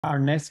Our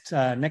next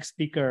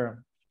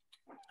speaker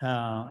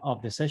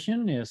of the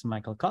session is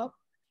Michael Kopp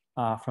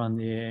from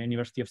the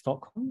University of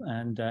Stockholm,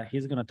 and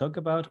he's going to talk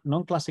about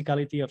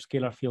non-classicality of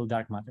scalar field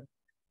dark matter.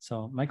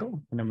 So,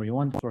 Michael, whenever you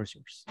want, the floor is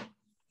yours.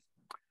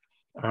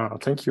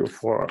 Thank you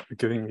for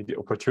giving me the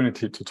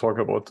opportunity to talk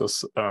about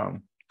this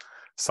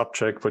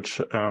subject, which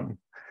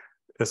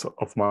is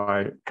of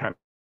my kind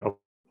of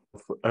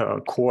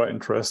core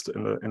interest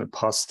in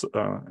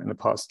the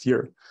past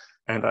year.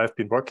 And I've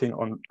been working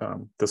on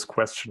this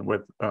question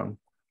with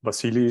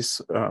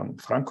Vasilis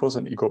Frankos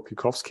and Igor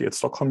Pitaevskii at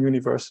Stockholm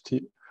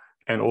University,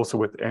 and also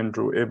with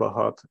Andrew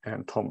Eberhard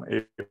and Tom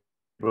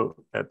Abel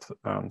at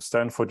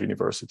Stanford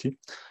University.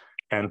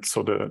 And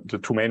so the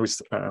two main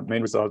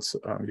results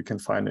you can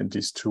find in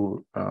these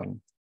two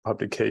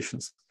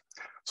publications.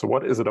 So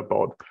what is it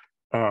about?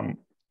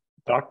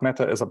 Dark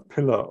matter is a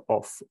pillar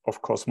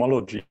of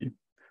cosmology,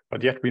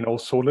 but yet we know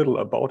so little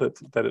about it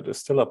that it is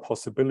still a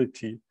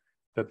possibility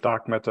that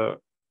dark matter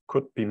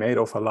could be made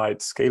of a light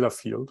scalar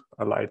field,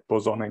 a light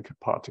bosonic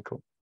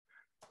particle.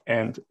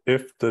 And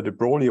if the de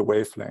Broglie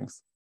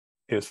wavelength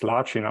is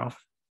large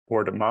enough,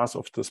 or the mass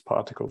of this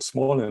particle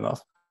small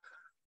enough,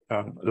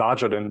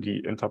 larger than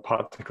the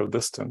interparticle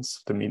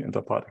distance, the mean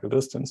interparticle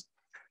distance,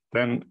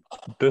 then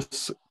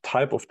this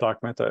type of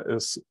dark matter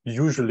is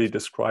usually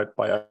described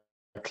by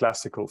a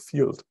classical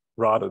field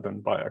rather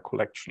than by a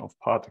collection of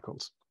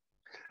particles.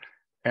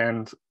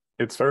 And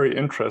it's very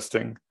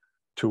interesting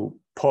to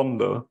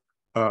ponder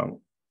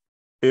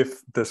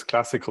if this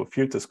classical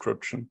field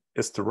description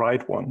is the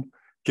right one,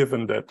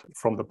 given that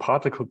from the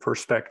particle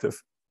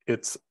perspective,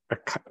 it's a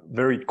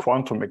very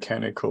quantum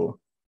mechanical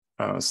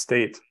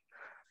state.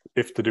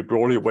 If the de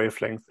Broglie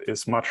wavelength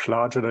is much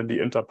larger than the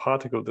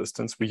interparticle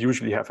distance, we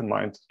usually have in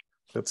mind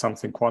that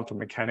something quantum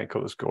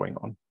mechanical is going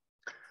on.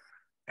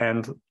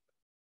 And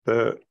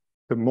the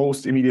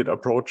most immediate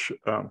approach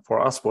for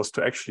us was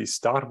to actually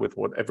start with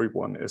what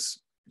everyone is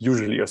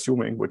usually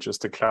assuming, which is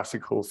the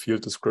classical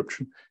field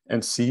description,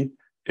 and see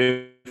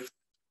if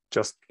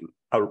just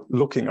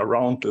looking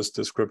around this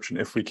description,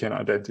 if we can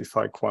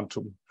identify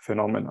quantum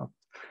phenomena.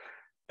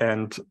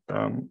 And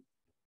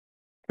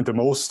the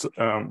most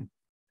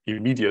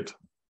immediate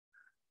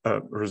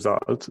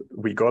result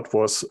we got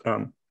was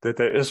that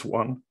there is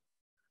one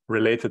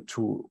related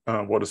to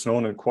what is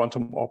known in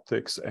quantum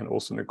optics and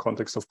also in the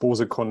context of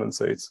Bose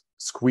condensates,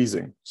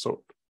 squeezing.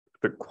 So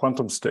the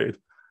quantum state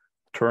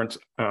turns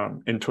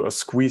into a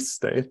squeezed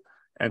state,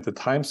 and the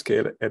time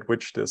scale at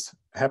which this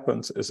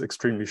happens is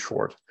extremely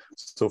short.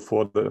 So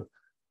for the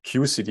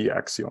QCD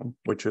axion,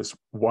 which is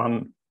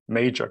one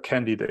major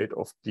candidate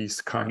of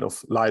these kind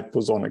of light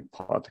bosonic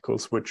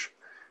particles, which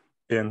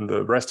in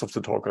the rest of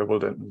the talk I will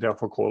then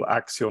therefore call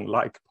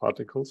axion-like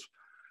particles.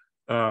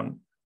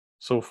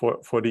 So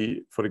for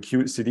the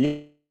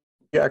QCD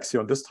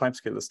axion, this time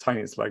scale is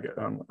tiny. It's like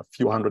a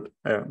few hundred,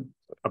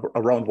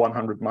 around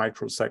 100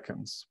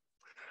 microseconds.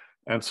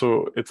 And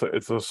so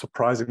it's a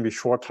surprisingly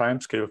short time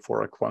scale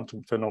for a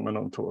quantum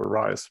phenomenon to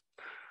arise,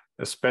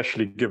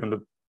 especially given that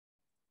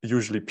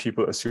usually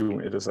people assume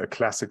it is a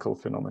classical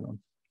phenomenon.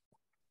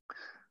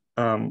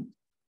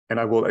 And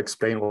I will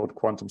explain what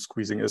quantum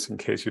squeezing is in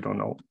case you don't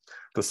know.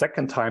 The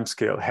second time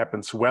scale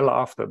happens well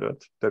after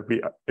that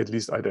we at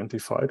least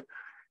identified.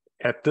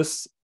 At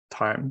this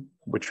time,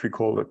 which we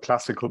call the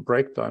classical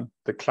breakdown,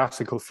 the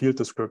classical field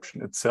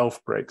description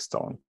itself breaks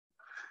down.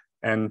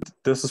 And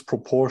this is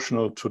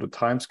proportional to the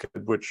time scale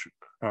at which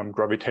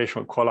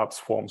gravitational collapse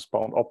forms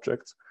bound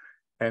objects.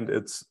 And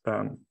it's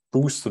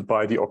boosted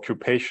by the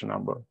occupation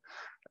number.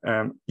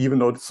 Even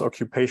though this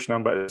occupation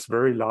number is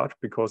very large,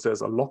 because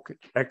there's a lock,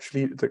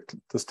 actually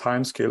this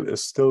time scale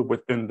is still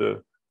within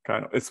the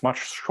kind of, it's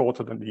much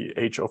shorter than the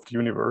age of the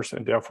universe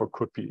and therefore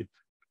could be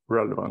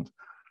relevant.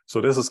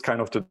 So this is kind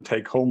of the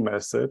take home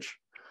message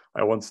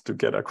I wanted to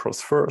get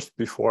across first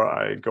before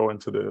I go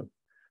into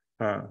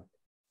the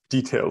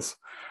details.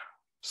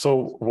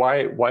 So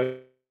why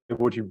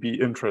would you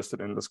be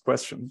interested in this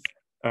question?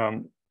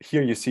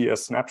 Here you see a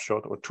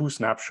snapshot or two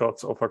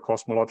snapshots of a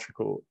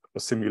cosmological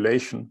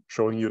simulation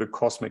showing you the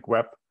cosmic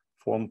web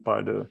formed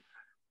by the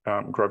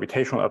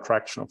gravitational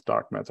attraction of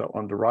dark matter.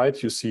 On the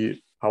right, you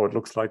see how it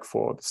looks like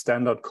for the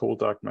standard cold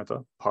dark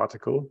matter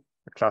particle,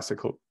 a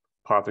classical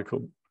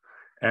particle.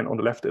 And on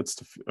the left, it's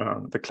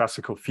the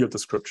classical field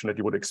description that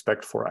you would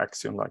expect for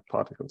axion-like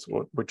particles,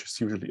 or which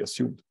is usually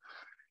assumed.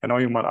 And now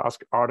you might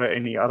ask, are there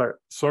any other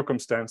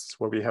circumstances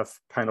where we have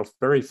kind of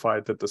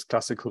verified that this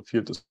classical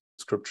field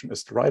description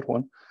is the right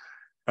one?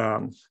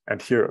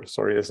 And here,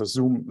 sorry, as a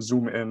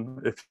zoom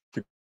in, if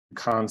you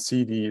can't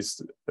see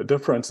these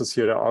differences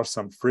here, there are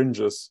some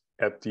fringes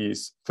at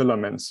these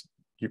filaments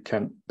you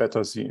can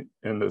better see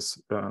in this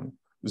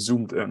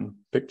zoomed in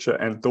picture.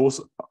 And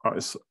those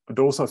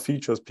are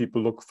features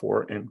people look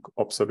for in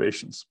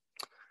observations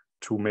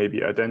to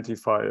maybe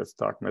identify if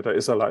dark matter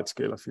is a light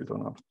scalar field or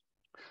not.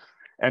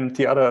 And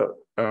the other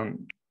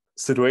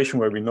situation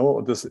where we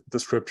know this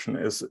description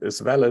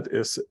is valid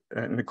is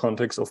in the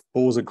context of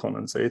Bose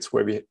condensates,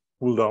 where we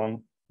pull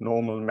down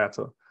normal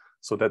matter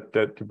so that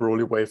the de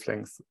Broglie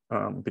wavelength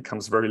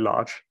becomes very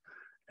large.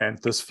 and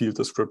this field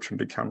description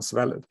becomes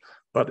valid.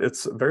 But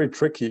it's very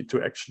tricky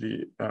to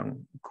actually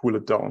cool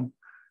it down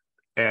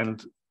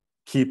and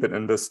keep it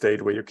in the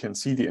state where you can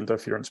see the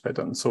interference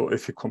pattern. So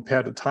if you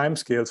compare the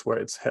timescales where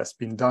it has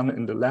been done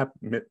in the lab,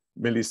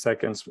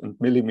 milliseconds and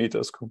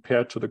millimeters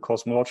compared to the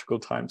cosmological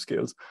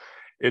timescales,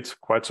 it's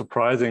quite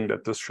surprising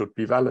that this should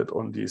be valid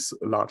on these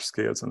large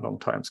scales and long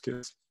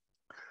timescales.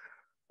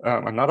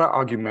 Another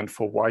argument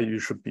for why you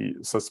should be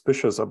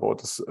suspicious about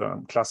this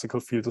classical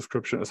field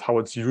description is how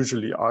it's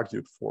usually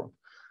argued for.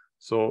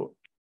 So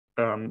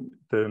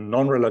the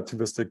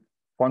non-relativistic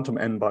quantum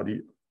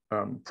n-body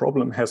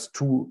problem has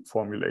two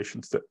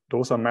formulations.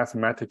 Those are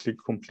mathematically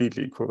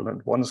completely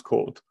equivalent. One is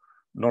called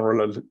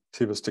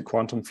non-relativistic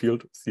quantum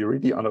field theory.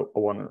 The other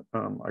one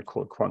I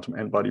call quantum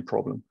n-body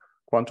problem.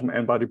 Quantum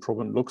n-body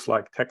problem looks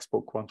like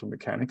textbook quantum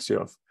mechanics. You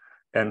have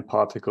n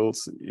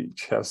particles,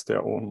 each has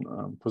their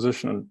own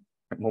position and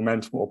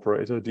momentum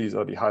operator. These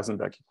are the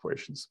Heisenberg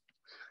equations.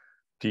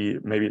 The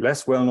maybe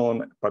less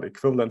well-known but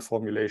equivalent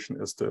formulation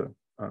is the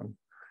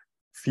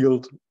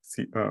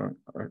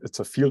it's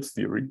a field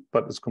theory,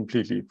 but it's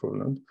completely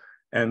equivalent.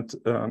 And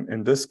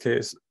in this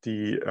case,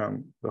 the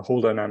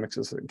whole dynamics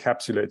is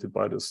encapsulated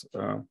by this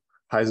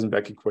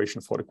Heisenberg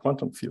equation for the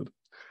quantum field.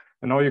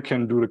 And now you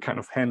can do the kind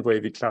of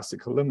hand-wavy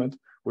classical limit,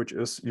 which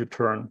is you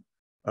turn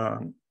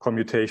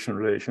commutation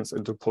relations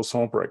into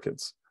Poisson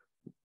brackets.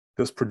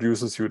 This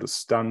produces you the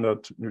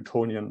standard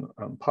Newtonian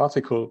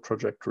particle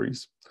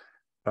trajectories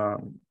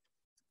in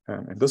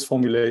this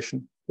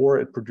formulation, or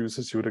it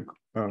produces you the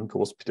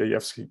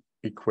Gross-Pitaevskii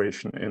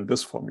equation in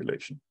this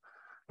formulation.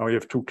 Now you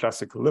have two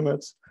classical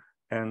limits,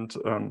 and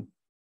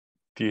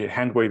the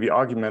hand-wavy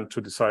argument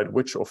to decide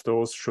which of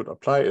those should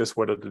apply is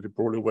whether the de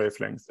Broglie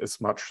wavelength is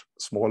much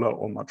smaller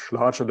or much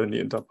larger than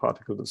the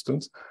interparticle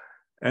distance.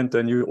 And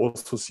then you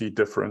also see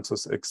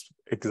differences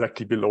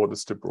exactly below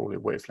this de Broglie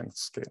wavelength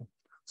scale.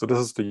 So this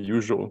is the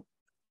usual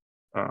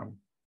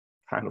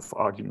kind of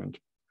argument,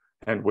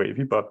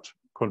 hand-wavy, but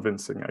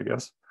convincing, I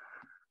guess.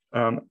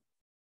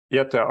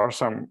 Yet there are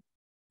some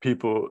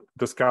people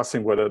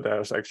discussing whether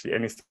there's actually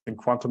anything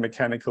quantum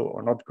mechanical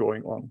or not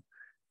going on.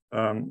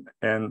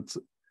 And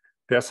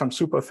there's some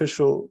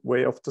superficial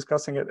way of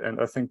discussing it,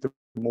 and I think the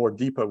more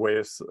deeper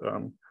ways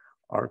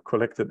are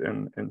collected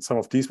in some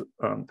of these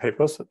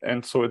papers.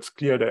 And so it's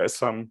clear there are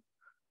some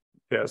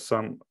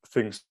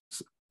things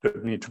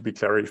that need to be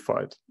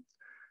clarified.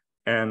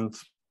 And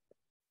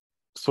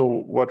so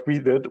what we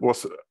did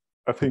was,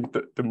 I think,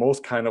 the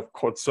most kind of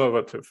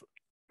conservative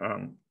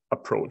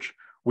approach.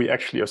 We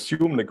actually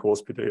assume the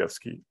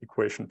Gross-Pitaevskii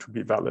equation to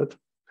be valid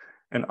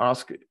and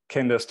ask,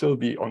 can there still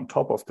be on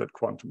top of that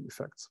quantum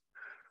effects?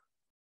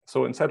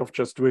 So instead of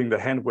just doing the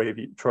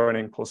hand-wavy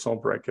turning Poisson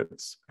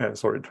brackets,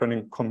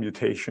 turning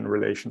commutation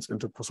relations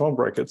into Poisson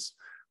brackets,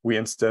 we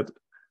instead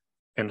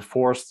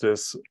enforce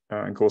this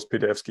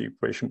Gross-Pitaevskii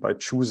equation by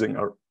choosing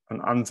an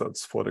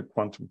ansatz for the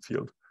quantum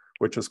field,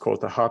 which is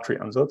called the Hartree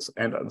ansatz,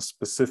 and a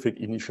specific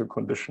initial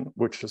condition,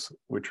 which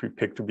we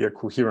pick to be a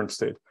coherent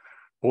state.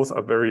 Both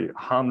are very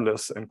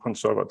harmless and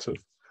conservative.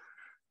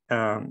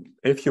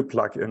 If you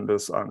plug in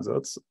this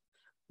ansatz,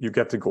 you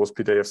get the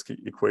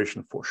Gross-Pitaevskii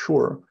equation for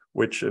sure,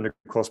 which in a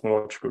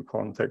cosmological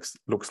context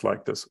looks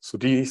like this. So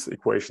these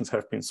equations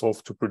have been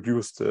solved to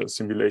produce the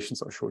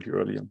simulations I showed you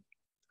earlier.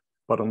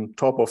 But on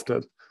top of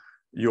that,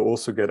 you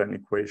also get an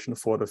equation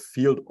for the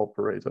field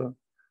operator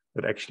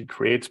that actually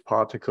creates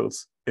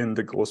particles in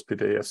the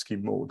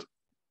Gross-Pitaevskii mode.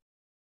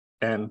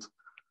 And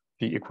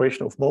the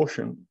equation of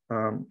motion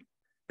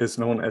is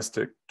known as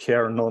the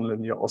Kerr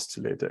nonlinear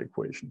oscillator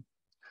equation.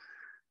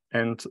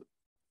 And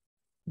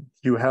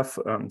you have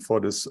for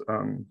this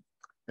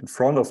in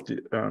front of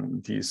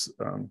these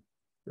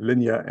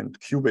linear and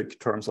cubic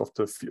terms of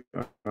the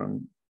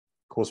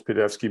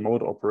Gross-Pitaevskii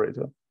mode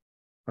operator,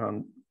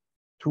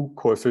 two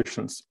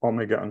coefficients,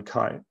 omega and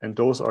chi, and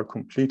those are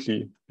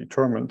completely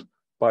determined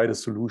by the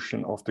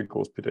solution of the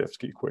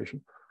Gross-Pitaevskii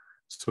equation.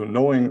 So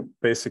knowing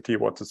basically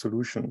what the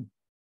solution,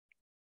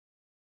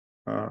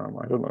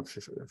 I don't know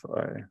if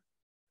I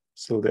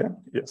still there,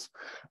 yes.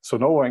 So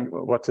knowing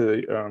what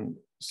the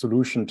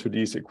solution to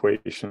these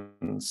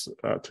equations,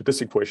 to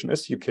this equation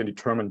is, you can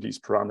determine these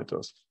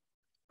parameters.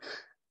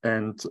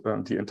 And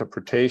the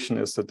interpretation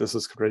is that this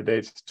is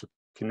related to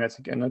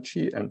kinetic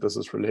energy, and this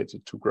is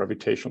related to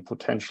gravitational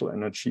potential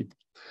energy.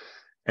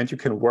 And you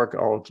can work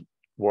out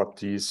what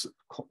these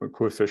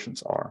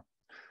coefficients are.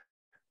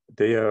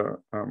 They are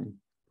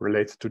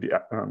related to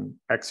the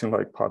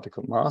axion-like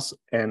particle mass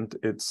and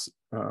its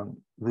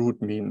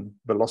root mean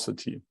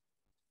velocity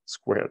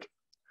squared,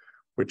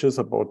 which is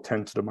about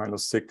 10 to the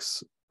minus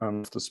 6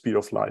 of the speed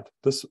of light.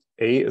 This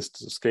A is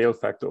the scale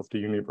factor of the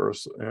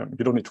universe.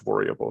 You don't need to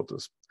worry about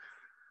this.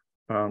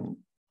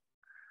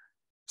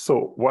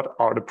 So what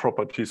are the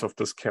properties of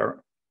this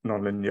Kerr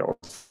nonlinear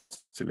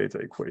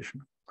oscillator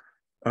equation?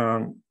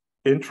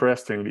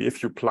 Interestingly,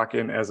 if you plug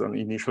in as an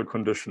initial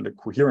condition the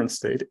coherent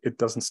state, it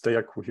doesn't stay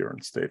a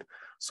coherent state.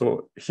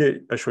 So here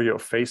I show you a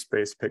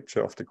phase-space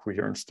picture of the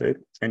coherent state,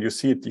 and you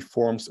see it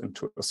deforms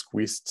into a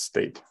squeezed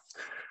state.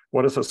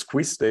 What is a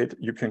squeeze state?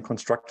 You can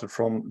construct it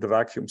from the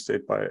vacuum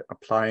state by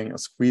applying a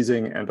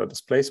squeezing and a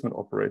displacement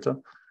operator.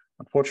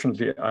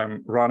 Unfortunately,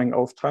 I'm running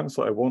out of time,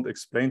 so I won't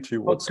explain to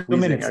you what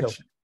squeezing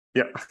actually.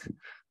 Yeah,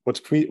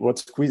 what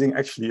squeezing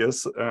actually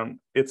is.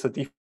 It's a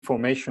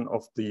deformation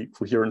of the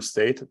coherent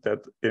state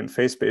that in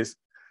phase space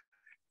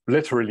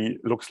literally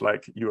looks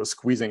like you are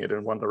squeezing it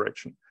in one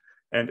direction.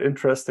 And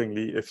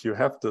interestingly, if you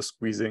have the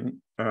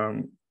squeezing,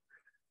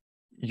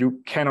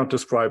 you cannot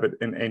describe it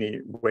in any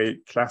way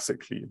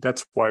classically.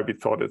 That's why we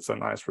thought it's a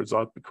nice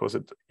result, because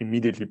it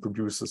immediately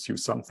produces you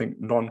something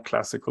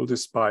non-classical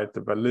despite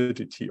the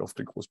validity of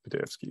the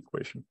Gross-Pitaevskii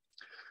equation.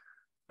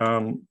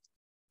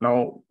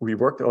 Now we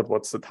worked out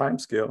what's the time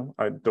scale.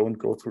 I don't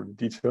go through the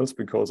details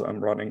because I'm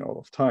running out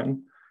of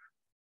time.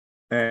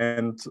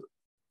 And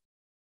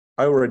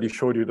I already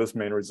showed you this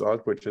main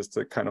result, which is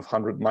the kind of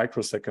 100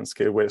 microsecond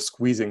scale where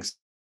squeezing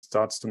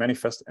starts to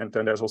manifest. And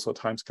then there's also a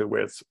time scale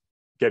where it's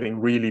getting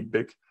really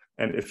big.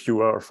 And if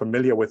you are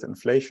familiar with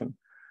inflation,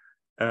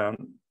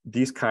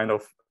 these kind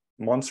of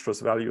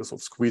monstrous values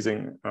of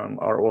squeezing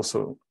are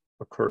also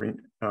occurring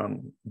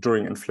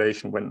during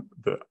inflation when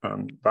the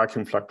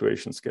vacuum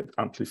fluctuations get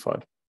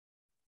amplified.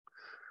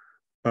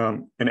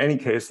 In any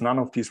case, none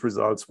of these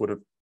results would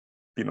have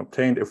been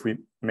obtained if we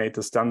made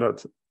the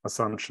standard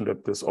assumption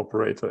that this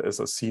operator is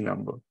a C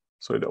number.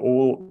 So it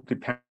all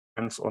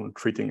depends on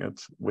treating it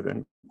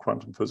within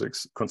quantum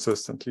physics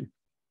consistently.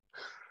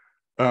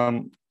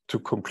 To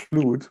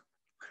conclude,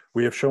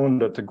 we have shown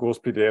that the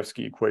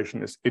Gross-Pitaevskii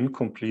equation is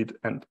incomplete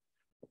and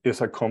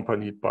is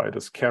accompanied by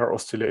this Kerr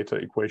oscillator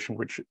equation,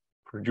 which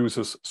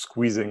produces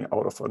squeezing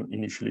out of an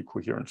initially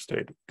coherent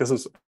state. This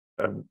is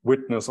a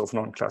witness of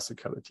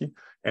non-classicality,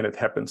 and it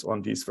happens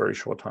on these very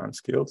short time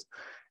scales.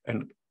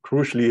 And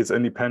crucially, it's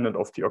independent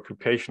of the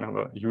occupation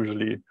number.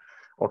 Usually,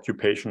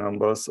 occupation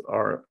numbers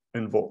are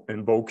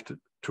invoked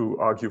to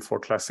argue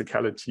for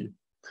classicality.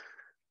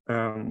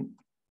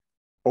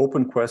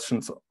 Open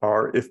questions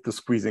are if the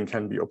squeezing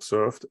can be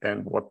observed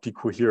and what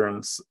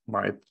decoherence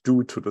might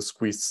do to the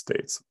squeezed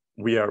states.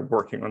 We are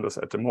working on this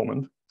at the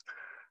moment.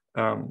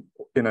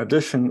 In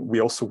addition,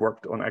 we also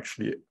worked on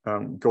actually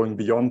going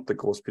beyond the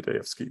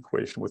Gross-Pitaevskii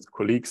equation with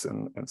colleagues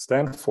in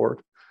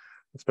Stanford,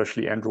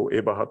 especially Andrew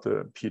Eberhard,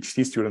 the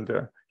PhD student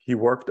there. He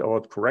worked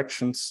out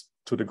corrections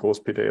to the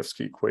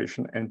Gross-Pitaevskii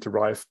equation and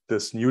derived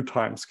this new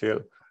time scale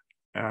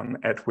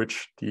at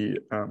which the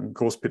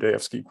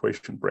Gross-Pitaevskii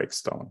equation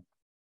breaks down.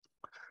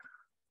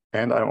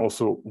 And I'm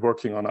also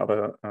working on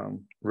other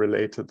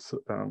related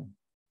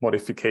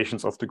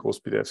modifications of the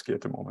Gross-Pitaevskii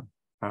at the moment.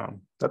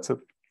 That's it.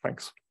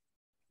 Thanks.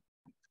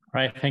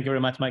 All right. Thank you very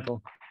much,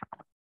 Michael.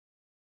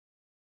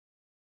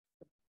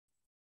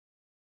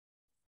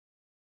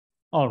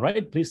 All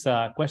right. Please,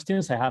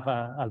 questions. I have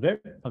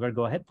Albert. Albert,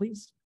 go ahead,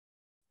 please.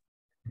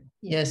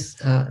 Yes,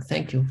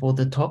 thank you for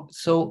the talk.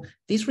 So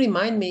this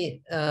reminds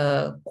me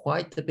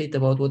quite a bit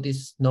about what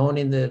is known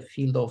in the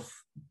field of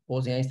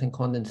Bose-Einstein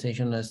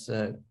condensation as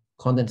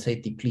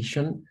condensate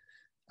depletion.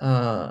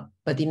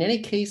 But in any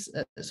case,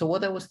 so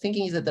what I was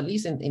thinking is that at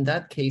least in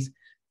that case,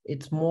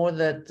 it's more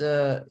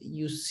that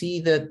you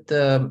see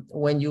that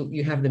when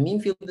you have the mean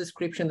field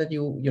description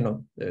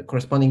that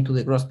corresponding to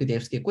the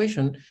Gross-Pitaevskii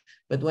equation,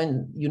 but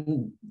when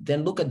you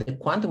then look at the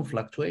quantum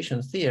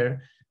fluctuations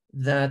there,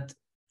 that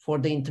for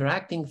the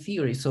interacting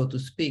theory, so to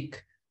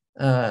speak,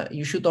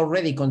 you should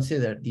already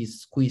consider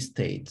this squeeze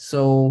state.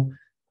 So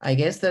I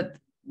guess that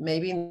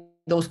maybe in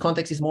those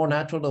contexts is more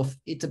natural of,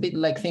 it's a bit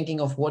like thinking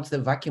of what's the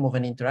vacuum of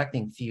an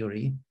interacting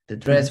theory, the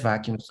dress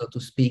vacuum, so to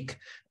speak,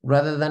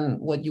 rather than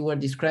what you were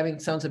describing.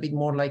 It sounds a bit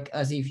more like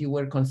as if you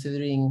were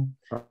considering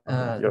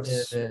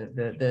yes.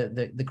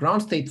 the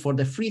ground state for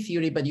the free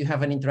theory, but you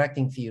have an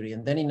interacting theory.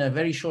 And then in a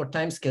very short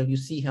time scale, you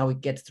see how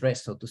it gets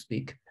dressed, so to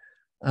speak.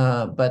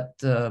 But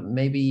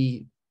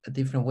maybe a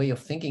different way of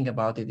thinking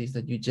about it is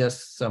that you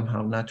just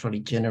somehow naturally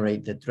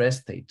generate the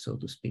dress state, so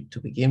to speak, to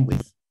begin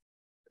with.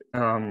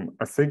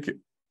 I think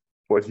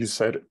what you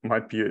said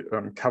might be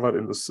covered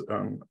in this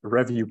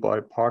review by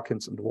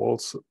Parkins and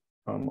Walls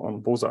on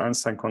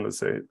Bose-Einstein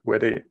condensate, where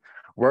they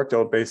worked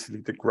out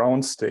basically the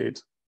ground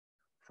state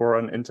for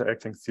an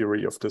interacting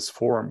theory of this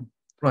form.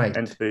 Right.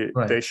 And they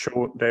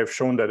have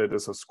shown that it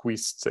is a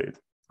squeezed state.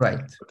 Right.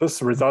 But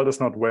this result is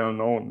not well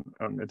known,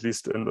 at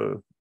least in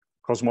the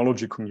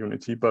cosmology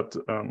community. But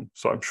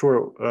so I'm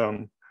sure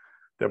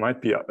there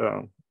might be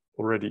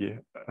already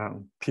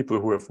people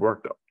who have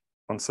worked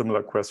on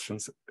similar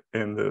questions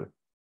in the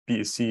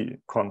BEC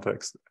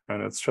context,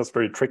 and it's just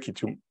very tricky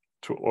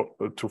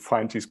to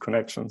find these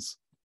connections.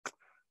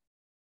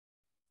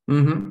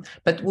 Mm-hmm.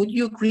 But would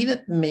you agree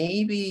that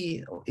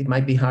maybe it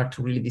might be hard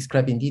to really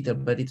describe in detail,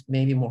 but it's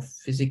maybe more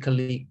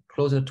physically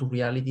closer to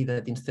reality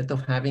that instead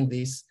of having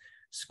this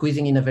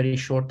squeezing in a very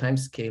short time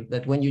scale,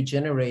 that when you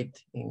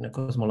generate in a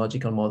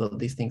cosmological model,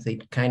 these things, they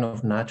kind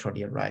of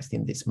naturally arise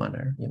in this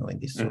manner, in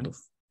this sort of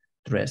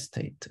dress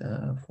state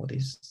for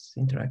this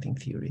interacting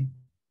theory?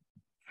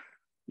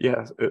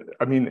 Yeah,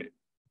 I mean,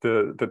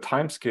 the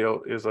time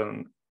scale is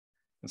an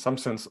in some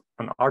sense,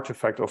 an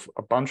artifact of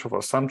a bunch of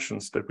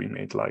assumptions that we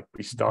made, like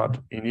we start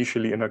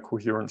initially in a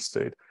coherent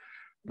state,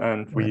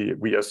 and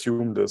we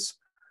assume this,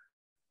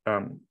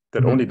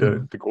 that only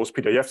the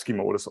Gross-Pitaevskii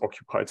mode is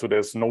occupied, so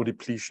there's no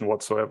depletion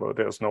whatsoever.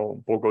 There's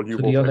no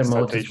Bogol-Lyubov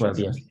excitation.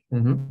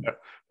 Yes.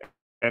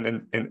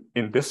 And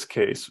in this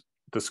case,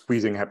 the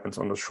squeezing happens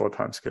on a short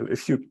time scale.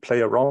 If you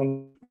play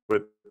around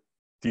with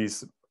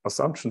these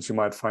assumptions, you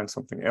might find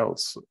something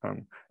else.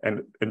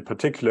 And in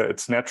particular,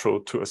 it's natural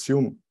to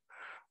assume,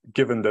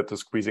 given that the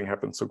squeezing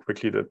happens so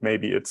quickly, that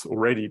maybe it's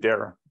already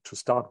there to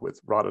start with,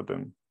 rather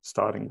than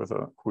starting with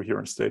a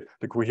coherent state.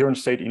 The coherent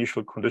state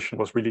initial condition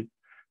was really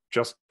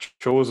just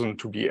chosen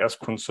to be as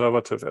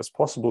conservative as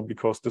possible,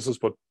 because this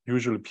is what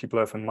usually people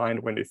have in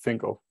mind when they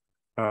think of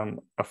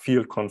a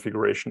field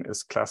configuration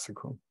is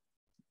classical.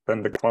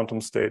 Then the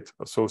quantum state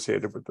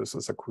associated with this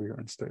is a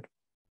coherent state.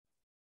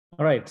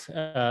 All right.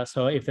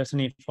 So if there's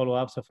any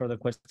follow-ups or further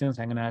questions,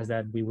 I'm going to ask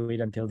that we wait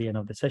until the end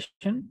of the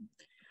session.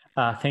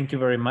 Thank you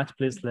very much.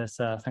 Please let's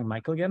thank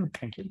Michael again.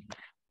 Thank you.